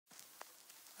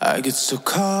I get so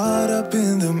caught up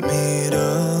in the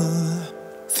middle,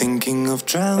 thinking of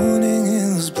drowning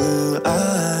in those blue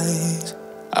eyes.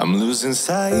 I'm losing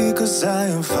sight 'cause I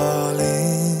am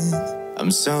falling. I'm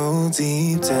so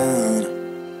deep down,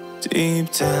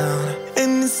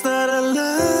 and it's not a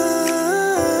lie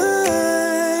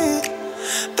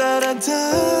that I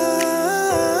die.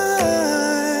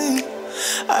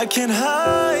 I can't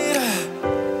hide.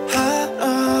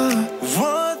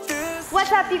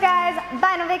 What's up, you guys?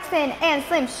 Vinyl Vixen and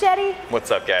Slim Shetty.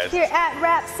 What's up, guys? Here at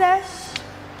Wrapsesh.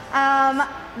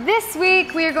 This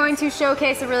week we are going to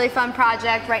showcase a really fun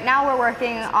project. Right now we're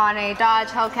working on a Dodge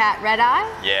Hellcat Red Eye.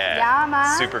 Yeah,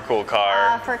 man. Super cool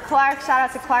car. For Clark, shout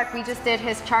out to Clark. We just did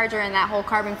his Charger and that whole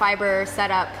carbon fiber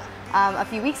setup a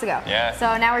few weeks ago. Yeah.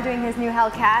 So now we're doing his new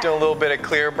Hellcat. Doing a little bit of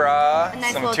clear bra,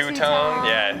 nice some two-tone.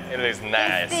 Yeah, it is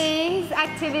nice. Things,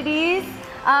 activities.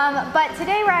 But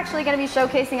today we're actually going to be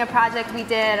showcasing a project we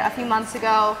did a few months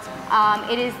ago.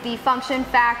 It is the Function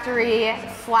Factory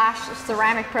 /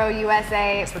 Ceramic Pro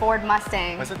USA Ford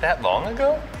Mustang. Was it that long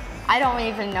ago? I don't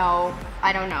even know.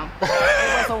 I don't know.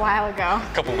 It was a while ago.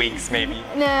 A couple weeks, maybe.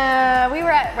 No, we were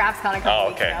at Rapscon a couple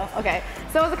weeks ago. Okay,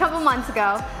 so it was a couple months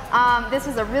ago. This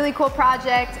was a really cool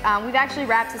project. We've actually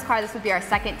wrapped his car. This would be our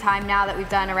second time now that we've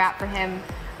done a wrap for him.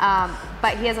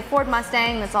 But he has a Ford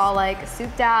Mustang that's all like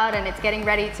souped out, and it's getting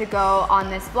ready to go on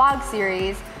this vlog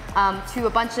series to a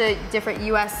bunch of different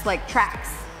US like tracks.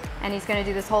 And he's gonna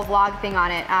do this whole vlog thing on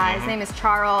it. His name is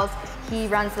Charles. He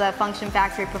runs the Function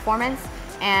Factory Performance,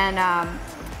 and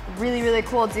really, really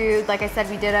cool dude. Like I said,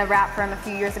 we did a wrap for him a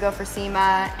few years ago for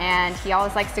SEMA, and he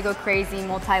always likes to go crazy,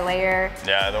 multi-layer.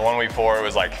 Yeah, the one before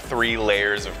was like 3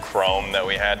 layers of chrome that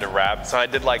we had to wrap. So I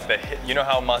did like you know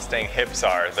how Mustang hips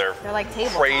are? They're like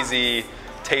crazy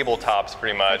tabletops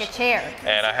pretty much. Like a chair.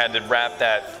 And I had to wrap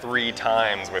that 3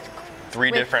 times with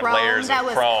 3 different layers of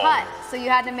chrome. That was cut, so you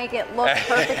had to make it look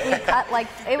perfectly cut. Like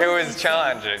it was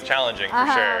challenging for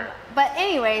sure. But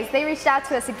anyways, they reached out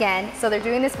to us again, so they're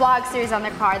doing this vlog series on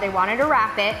their car. They wanted to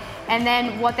wrap it, and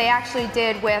then what they actually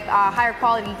did with higher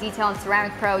quality detail in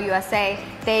Ceramic Pro USA,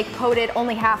 they coated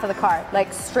only half of the car,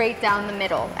 like straight down the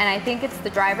middle. And I think it's the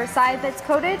driver's side that's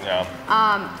coated. Yeah.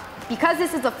 Because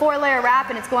this is a 4-layer wrap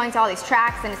and it's going to all these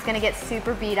tracks and it's gonna get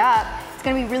super beat up, it's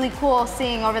gonna be really cool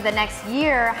seeing over the next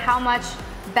year how much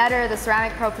better the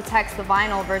Ceramic Pro protects the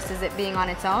vinyl versus it being on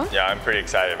its own. Yeah, I'm pretty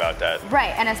excited about that.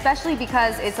 Right, and especially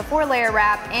because it's a 4-layer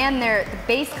wrap and the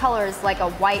base color is like a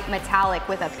white metallic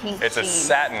with a pink It's sheen. a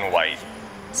satin white,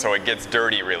 so it gets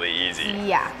dirty really easy.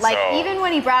 Yeah, like even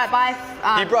when he brought it by.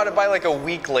 He brought it by like a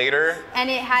week later. And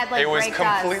it had like it was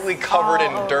completely covered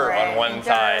in dirt on one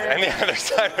side, and the other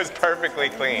side was perfectly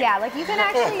clean. Yeah, like you can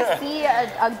actually see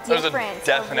a difference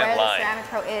of where the Ceramic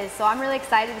Pro is. So I'm really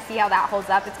excited to see how that holds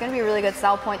up. It's going to be a really good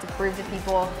sell point to prove to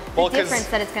people the difference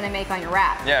that it's going to make on your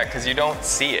wrap. Yeah, because you don't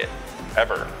see it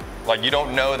ever. Like you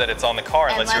don't know that it's on the car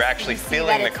unless you're actually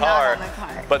feeling the car.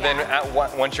 But then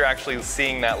once you're actually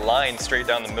seeing that line straight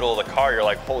down the middle of the car, you're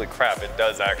like, holy crap, it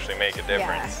does actually make a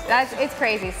difference. Yeah, it's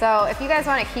crazy. So if you guys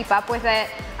want to keep up with it,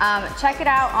 check it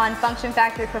out on Function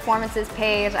Factory Performance's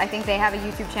page. I think they have a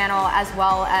YouTube channel, as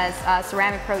well as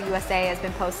Ceramic Pro USA has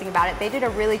been posting about it. They did a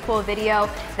really cool video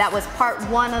that was part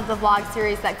 1 of the vlog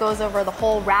series that goes over the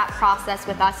whole wrap process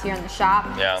with us here in the shop.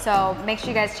 Yeah. So make sure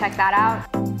you guys check that out.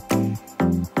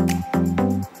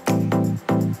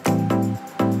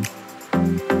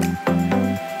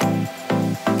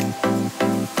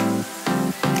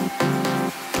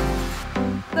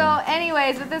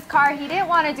 Anyways, with this car, he didn't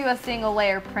want to do a single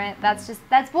layer print. That's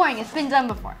boring. It's been done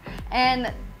before.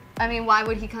 And I mean, why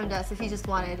would he come to us if he just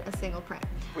wanted a single print?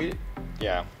 We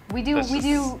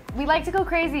like to go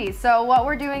crazy. So what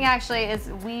we're doing actually is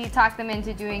we talked them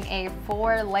into doing a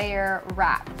 4-layer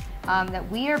wrap that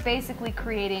we are basically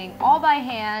creating all by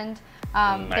hand.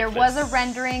 There was a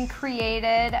rendering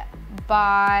created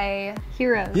by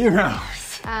Heroes.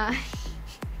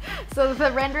 So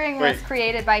the rendering was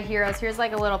created by Heroes. Here's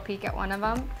like a little peek at one of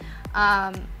them.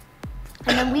 And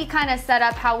then we kind of set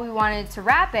up how we wanted to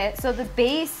wrap it. So the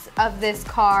base of this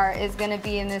car is going to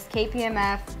be in this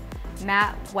KPMF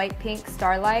matte white pink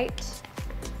Starlight.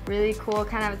 Really cool,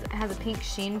 kind of has a pink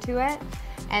sheen to it.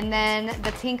 And then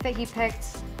the pink that he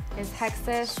picked is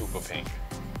Hexus. Super pink.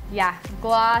 Yeah,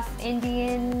 gloss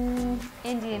Indian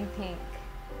pink.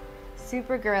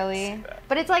 Super girly,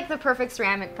 but it's like the perfect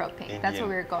Ceramic Pro pink. That's what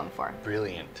we were going for.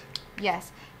 Brilliant.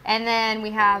 Yes, and then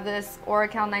we have this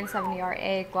Oracal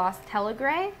 970RA Gloss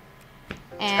Telegray.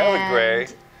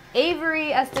 And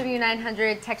Avery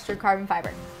SW900 Textured Carbon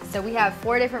Fiber. So we have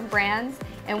 4 different brands,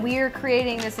 and we are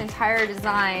creating this entire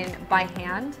design by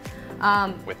hand.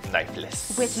 With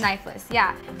knifeless. With knifeless,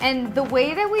 yeah. And the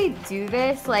way that we do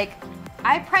this, like,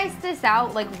 I priced this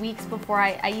out like weeks before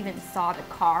I even saw the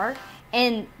car.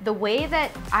 And the way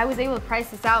that I was able to price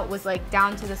this out was like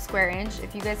down to the square inch.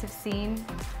 If you guys have seen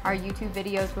our YouTube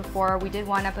videos before, we did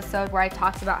one episode where I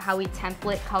talked about how we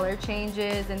template color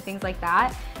changes and things like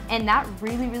that. And that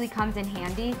really, really comes in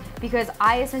handy because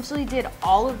I essentially did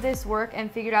all of this work and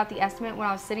figured out the estimate when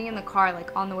I was sitting in the car,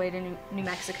 like on the way to New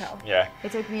Mexico. Yeah.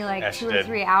 It took me like 2 or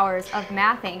 3 hours of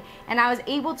mathing. And I was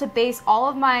able to base all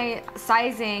of my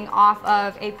sizing off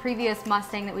of a previous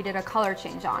Mustang that we did a color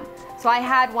change on. So I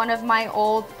had one of my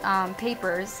old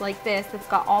papers like this that's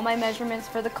got all my measurements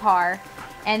for the car.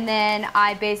 And then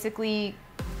I basically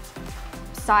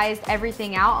sized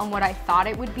everything out on what I thought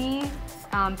it would be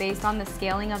based on the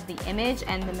scaling of the image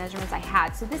and the measurements I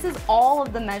had. So this is all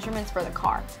of the measurements for the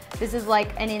car. This is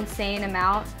like an insane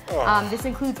amount. This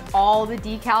includes all the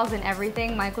decals and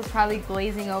everything. Michael's probably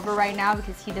glazing over right now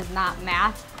because he does not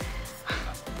math.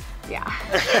 Yeah.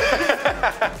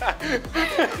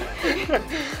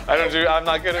 I'm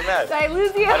not good at math. Did I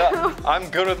lose you? I'm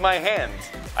good with my hands.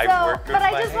 But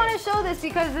I just want to show this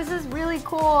because this is really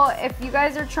cool if you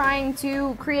guys are trying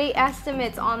to create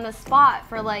estimates on the spot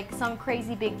for like some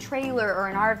crazy big trailer or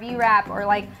an RV wrap or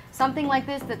like something like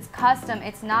this that's custom.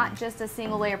 It's not just a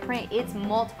single layer print, it's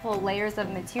multiple layers of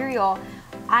material.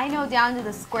 I know down to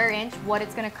the square inch what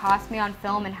it's going to cost me on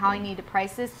film and how I need to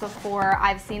price this before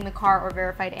I've seen the car or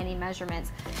verified any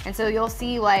measurements. And so you'll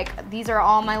see like these are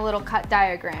all my little cut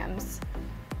diagrams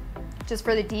just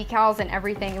for the decals and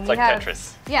everything. And it's like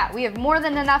Tetris. Yeah, we have more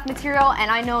than enough material and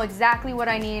I know exactly what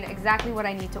I need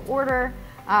to order.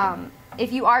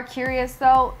 If you are curious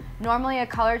though, normally a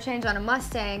color change on a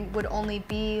Mustang would only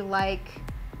be like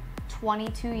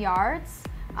 22 yards.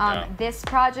 This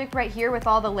project right here with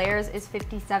all the layers is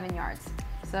 57 yards.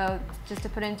 So just to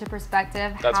put into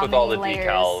perspective, that's how with many all the layers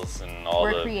decals and all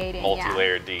the creating,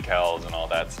 multi-layered decals and all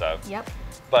that stuff. Yep.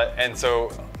 And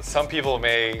so some people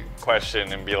may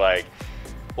question and be like,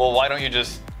 well, why don't you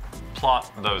just plot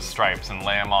those stripes and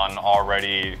lay them on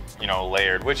already,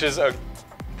 layered, which is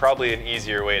probably an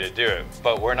easier way to do it.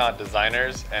 But we're not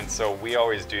designers, and so we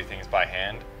always do things by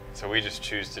hand. So we just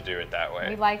choose to do it that way.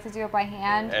 We like to do it by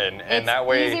hand. And that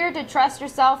way, it's easier to trust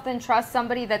yourself than trust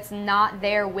somebody that's not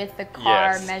there with the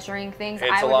car measuring things.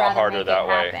 It's a lot harder that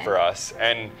way for us.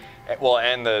 And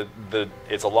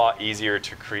it's a lot easier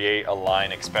to create a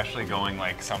line, especially going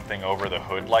like something over the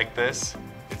hood like this.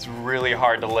 It's really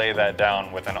hard to lay that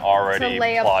down with an already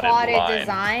plotted line.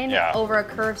 Design over a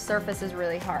curved surface is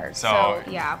really hard. So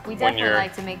yeah, we definitely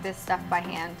like to make this stuff by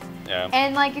hand. Yeah.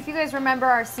 And like if you guys remember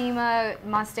our SEMA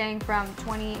Mustang from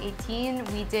 2018,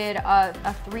 we did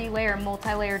a 3-layer,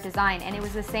 multi-layer design, and it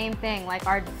was the same thing. Like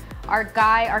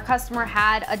our customer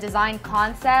had a design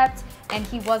concept and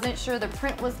he wasn't sure the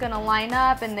print was gonna line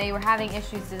up and they were having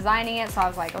issues designing it. So I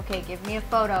was like, okay, give me a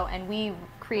photo, and we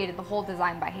created the whole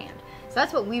design by hand. So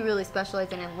that's what we really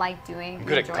specialize in and like doing. I'm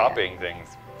good at copying things.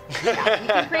 Yeah, you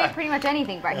can create pretty much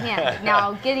anything by hand.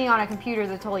 Now, getting on a computer is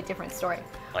a totally different story.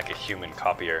 Like a human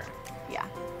copier. Yeah.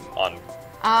 On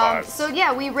cars. So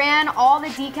yeah, we ran all the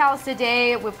decals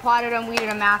today. We plotted them, weeded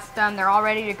them, masked them. They're all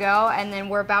ready to go, and then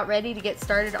we're about ready to get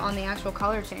started on the actual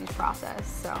color change process.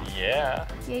 So yeah.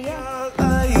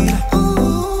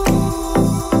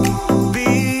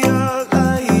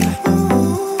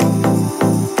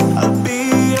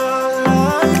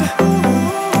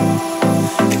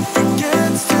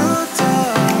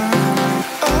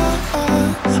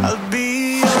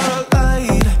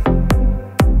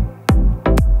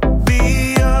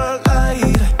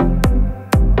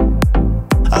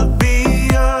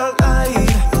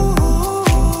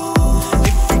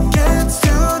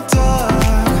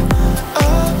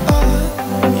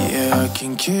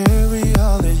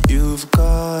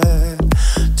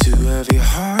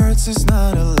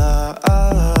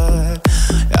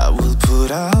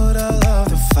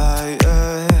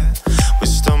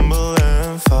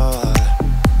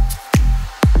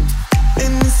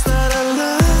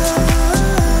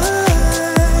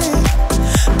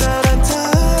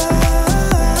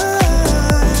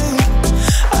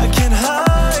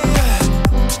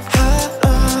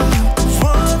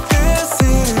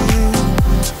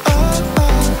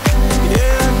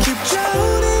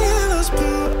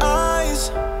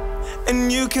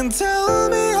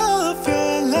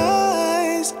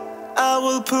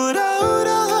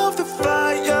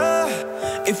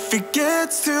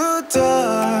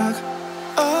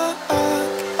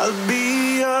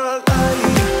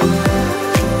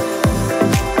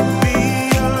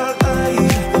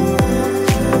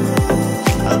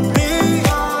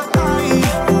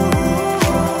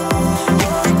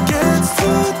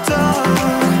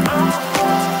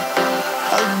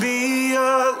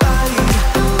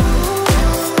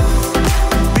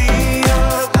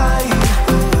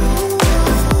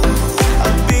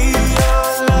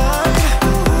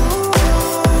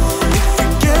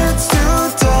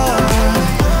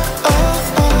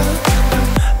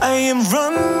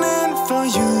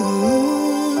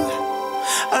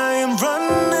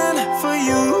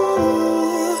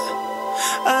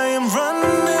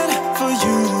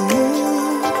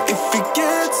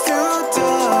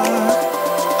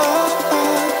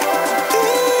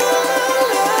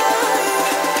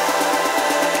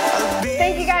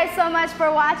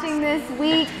 for watching this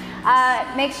week.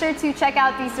 Make sure to check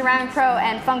out the Ceramic Pro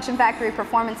and Function Factory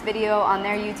performance video on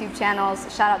their YouTube channels.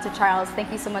 Shout out to Charles.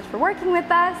 Thank you so much for working with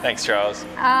us. Thanks, Charles.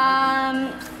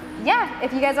 Yeah,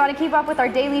 if you guys want to keep up with our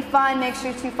daily fun, make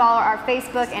sure to follow our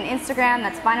Facebook and Instagram.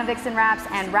 That's Final Vixen Wraps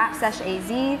and Wrapsesh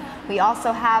AZ. We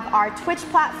also have our Twitch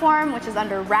platform, which is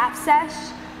under Wrapsesh.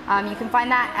 You can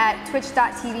find that at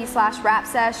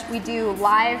twitch.tv/Wrapsesh. We do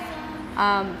live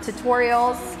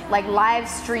tutorials, like live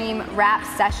stream wrap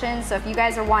sessions. So if you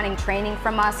guys are wanting training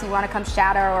from us, you want to come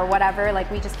shadow or whatever,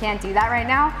 like we just can't do that right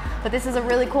now. But this is a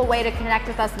really cool way to connect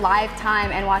with us live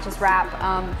time and watch us wrap.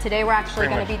 Today we're actually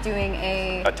going to be doing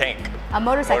a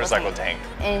motorcycle tank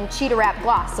in cheetah wrap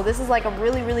gloss. So this is like a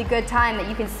really, really good time that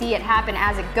you can see it happen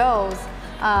as it goes.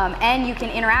 And you can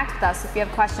interact with us if you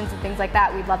have questions and things like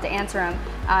that. We'd love to answer them.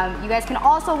 You guys can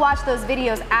also watch those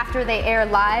videos after they air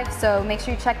live, so make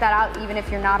sure you check that out even if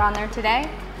you're not on there today.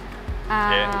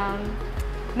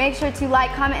 Make sure to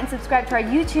like, comment, and subscribe to our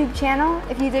YouTube channel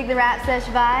if you dig the Wrapsesh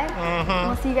vibe.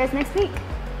 We'll see you guys next week.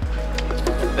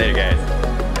 Later, guys.